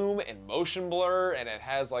like bloom and motion blur, and it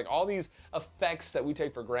has like all these effects that we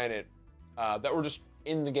take for granted that were just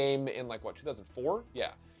in the game in like what, 2004? Yeah.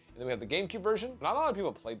 And then we have the GameCube version. Not a lot of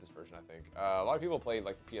people played this version, I think. A lot of people played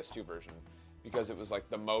like the PS2 version because it was like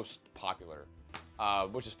the most popular,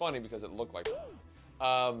 which is funny because it looked like.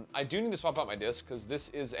 I do need to swap out my disc because this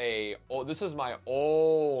is my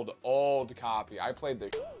old copy. I played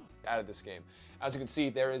the out of this game. As you can see,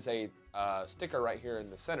 there is a sticker right here in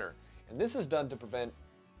the center, and this is done to prevent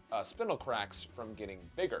spindle cracks from getting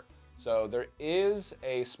bigger. So there is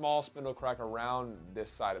a small spindle crack around this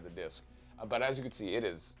side of the disc, but as you can see, it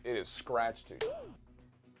is scratched.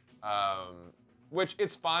 Which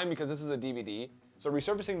it's fine because this is a DVD. So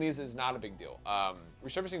resurfacing these is not a big deal.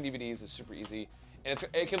 Resurfacing DVDs is super easy. And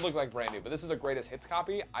it can look like brand new, but this is a greatest hits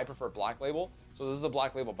copy. I prefer black label. So this is a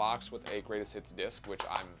black label box with a greatest hits disc, which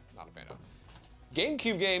I'm not a fan of.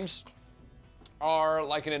 GameCube games are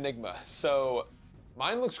like an enigma. So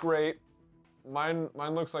mine looks great. Mine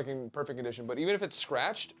looks like in perfect condition, but even if it's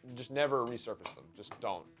scratched, just never resurface them. Just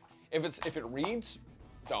don't. If it reads,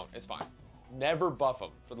 don't, it's fine. Never buff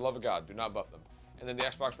them, for the love of God, do not buff them. And then the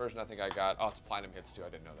Xbox version I think I got, oh, it's platinum hits too, I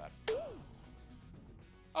didn't know that.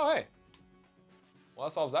 Oh, hey. Well,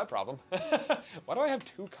 that solves that problem. Why do I have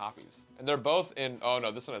 2 copies? And they're both in, oh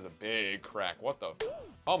no, this one has a big crack. What the?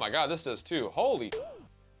 Oh my God, this does too. Holy,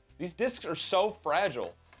 these discs are so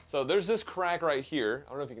fragile. So there's this crack right here. I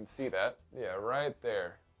don't know if you can see that. Yeah, right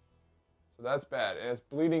there. So that's bad. And it's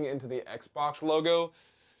bleeding into the Xbox logo.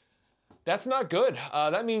 That's not good.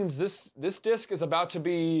 That means this disc is about to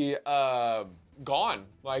be gone.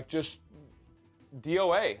 Like just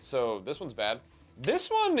DOA. So this one's bad. This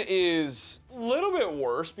one is a little bit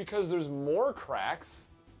worse because there's more cracks.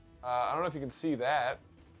 I don't know if you can see that.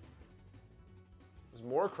 There's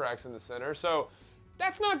more cracks in the center. So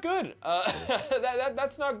that's not good.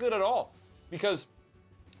 That's not good at all. Because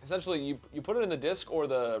essentially you put it in the disc or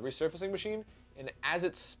the resurfacing machine, and as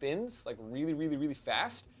it spins like really, really, really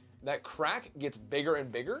fast, that crack gets bigger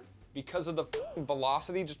and bigger because of the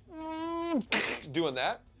velocity just doing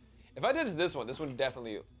that. If I did it to this one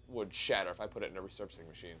definitely would shatter if I put it in a resurfacing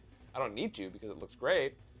machine. I don't need to because it looks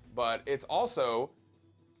great, but it's also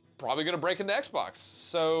probably gonna break in the Xbox.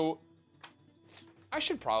 So I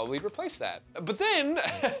should probably replace that. But then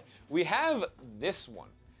we have this one.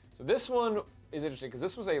 So this one is interesting because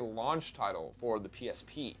this was a launch title for the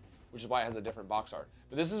PSP, which is why it has a different box art.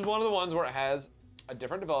 But this is one of the ones where it has a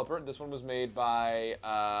different developer. This one was made by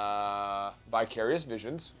Vicarious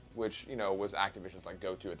Visions, which, you know, was Activision's like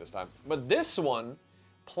go-to at this time. But this one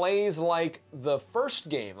plays like the first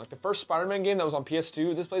game, like the first Spider-Man game that was on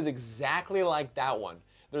PS2. This plays exactly like that one.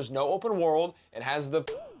 There's no open world. It has the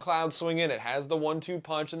cloud swinging. It has the 1-2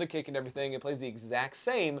 punch and the kick and everything. It plays the exact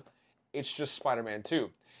same. It's just Spider-Man 2.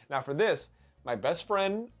 Now for this, my best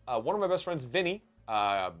friend, one of my best friends, Vinny,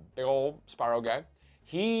 big old Spyro guy,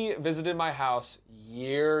 he visited my house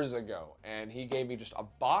years ago and he gave me just a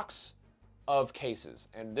box of cases,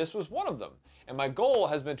 and this was one of them. And my goal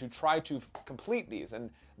has been to try to complete these, and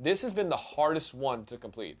this has been the hardest one to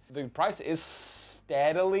complete. The price is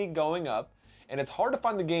steadily going up, and it's hard to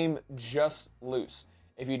find the game just loose.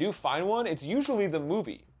 If you do find one, it's usually the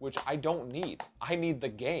movie, which I don't need. I need the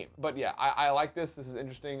game. But yeah, I like this. This is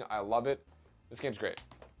interesting. I love it. This game's great.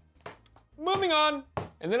 Moving on.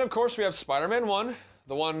 And then of course we have Spider-Man 1,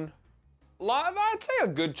 the one I'd say a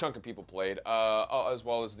good chunk of people played, as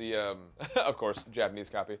well as the, of course, Japanese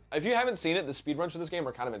copy. If you haven't seen it, the speedruns for this game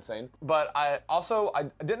are kind of insane. But I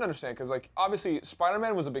didn't understand, because like, obviously,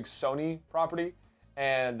 Spider-Man was a big Sony property,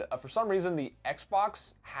 and for some reason, the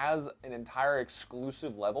Xbox has an entire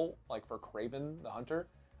exclusive level, like for Kraven the Hunter.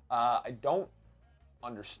 I don't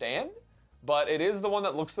understand, but it is the one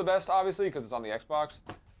that looks the best, obviously, because it's on the Xbox.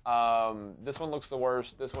 This one looks the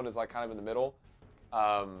worst. This one is like kind of in the middle.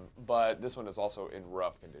 But this one is also in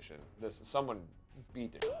rough condition. Someone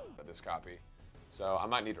beat the shit out of this copy. So I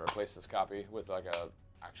might need to replace this copy with like a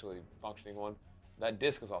actually functioning one. That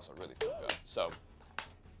disc is also really fucked up. So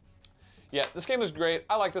yeah, this game is great.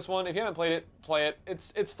 I like this one. If you haven't played it, play it.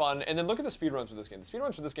 It's fun. And then look at the speedruns for this game. The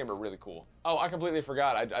speedruns for this game are really cool. Oh, I completely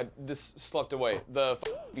forgot. This slipped away. The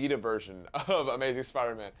Vita version of Amazing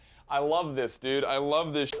Spider-Man. I love this, dude. I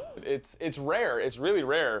love this shit. It's rare. It's really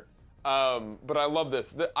rare. But I love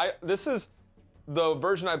this. This is the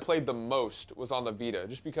version I played the most was on the Vita,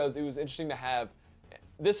 just because it was interesting to have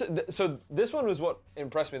this. So this one was what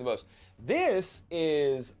impressed me the most. This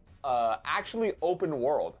is actually open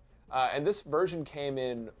world, and this version came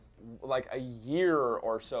in like a year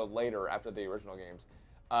or so later after the original games.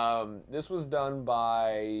 This was done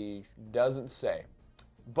by, doesn't say.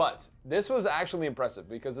 But this was actually impressive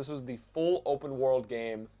because this was the full open world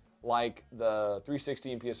game like the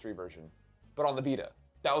 360 and PS3 version, but on the Vita.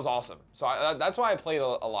 That was awesome. So that's why I played a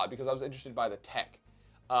lot, because I was interested by the tech.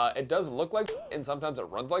 It does look like and sometimes it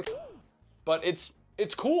runs like but it's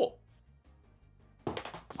cool.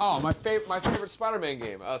 Oh, my favorite Spider-Man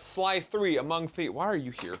game, Sly 3 Among Thieves. Why are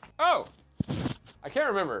you here? Oh, I can't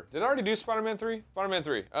remember. Did I already do Spider-Man 3? Spider-Man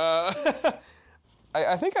 3.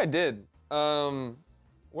 I think I did.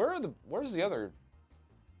 Where's the other?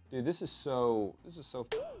 Dude, this is so.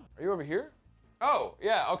 Are you over here? Oh,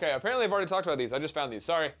 yeah, okay. Apparently I've already talked about these. I just found these,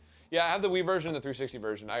 sorry. Yeah, I have the Wii version and the 360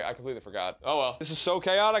 version. I completely forgot. Oh well. This is so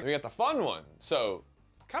chaotic. We got the fun one. So,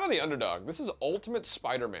 kind of the underdog. This is Ultimate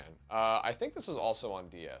Spider-Man. I think this was also on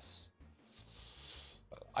DS.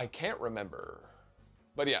 I can't remember.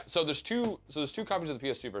 But yeah, so there's two copies of the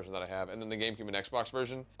PS2 version that I have, and then the GameCube and Xbox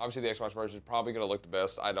version. Obviously, the Xbox version is probably gonna look the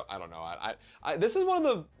best. I don't know. This is one of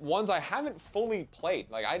the ones I haven't fully played.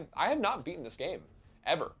 Like I have not beaten this game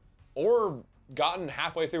ever, or gotten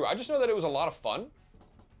halfway through. I just know that it was a lot of fun,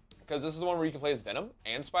 because this is the one where you can play as Venom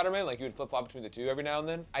and Spider-Man. Like you would flip-flop between the two every now and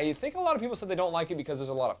then. I think a lot of people said they don't like it because there's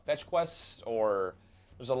a lot of fetch quests, or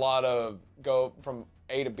there's a lot of go from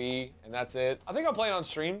A to B, and that's it. I think I'll play it on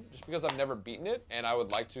stream just because I've never beaten it and I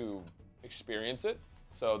would like to experience it.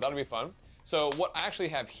 So that'll be fun. So what I actually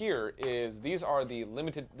have here is this is the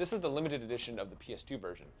limited edition of the PS2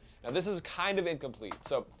 version. Now this is kind of incomplete.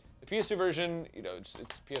 So the PS2 version, you know, it's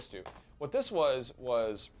PS2. What this was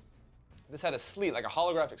this had a sleeve, like a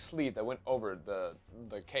holographic sleeve that went over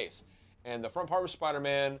the case. And the front part was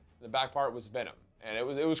Spider-Man, the back part was Venom. And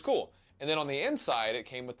it was cool. And then on the inside, it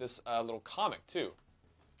came with this little comic too.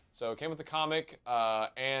 So it came with the comic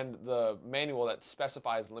and the manual that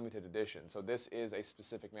specifies limited edition. So this is a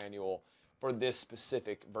specific manual for this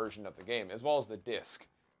specific version of the game, as well as the disc.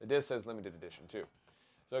 The disc says limited edition too.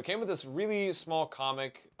 So it came with this really small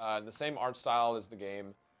comic, in the same art style as the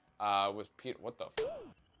game, with Peter. What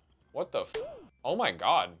the? Oh my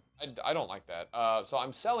God, I don't like that. So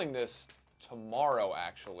I'm selling this tomorrow,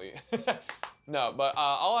 actually. No, but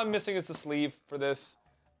all I'm missing is the sleeve for this.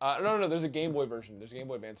 No, there's a Game Boy version. There's a Game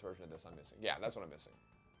Boy Advance version of this I'm missing. Yeah, that's what I'm missing.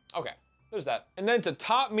 Okay, there's that. And then to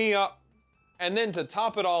top me up, and then to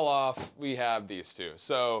top it all off, we have these two.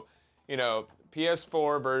 So, you know,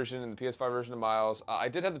 PS4 version and the PS5 version of Miles. I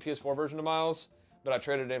did have the PS4 version of Miles, but I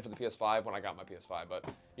traded it in for the PS5 when I got my PS5. But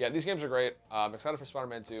yeah, these games are great. I'm excited for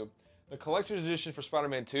Spider-Man 2. The collector's edition for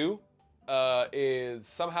Spider-Man 2 is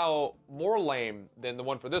somehow more lame than the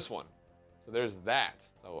one for this one. So there's that.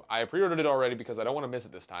 So I pre-ordered it already because I don't want to miss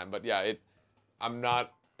it this time. But yeah, I'm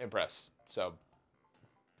not impressed. So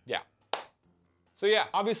yeah. So yeah,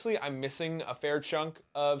 obviously I'm missing a fair chunk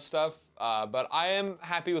of stuff, but I am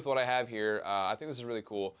happy with what I have here. I think this is really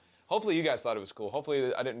cool. Hopefully you guys thought it was cool.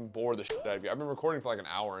 Hopefully I didn't bore the shit out of you. I've been recording for like an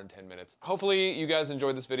hour and 10 minutes. Hopefully you guys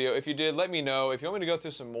enjoyed this video. If you did, let me know. If you want me to go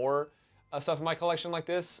through some more stuff in my collection like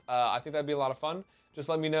this, I think that'd be a lot of fun. Just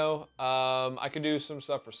let me know. I could do some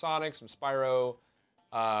stuff for Sonic, some Spyro,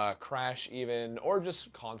 Crash even, or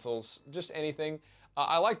just consoles, just anything.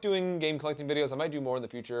 I like doing game collecting videos. I might do more in the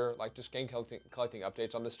future, like just game collecting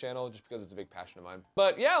updates on this channel, just because it's a big passion of mine.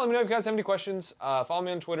 But yeah, let me know if you guys have any questions. Follow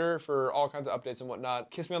me on Twitter for all kinds of updates and whatnot.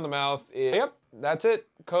 Kiss me on the mouth. Yep, that's it.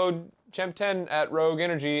 Code Shemp10 at Rogue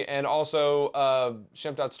Energy, and also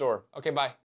Shemp.store. Okay, bye.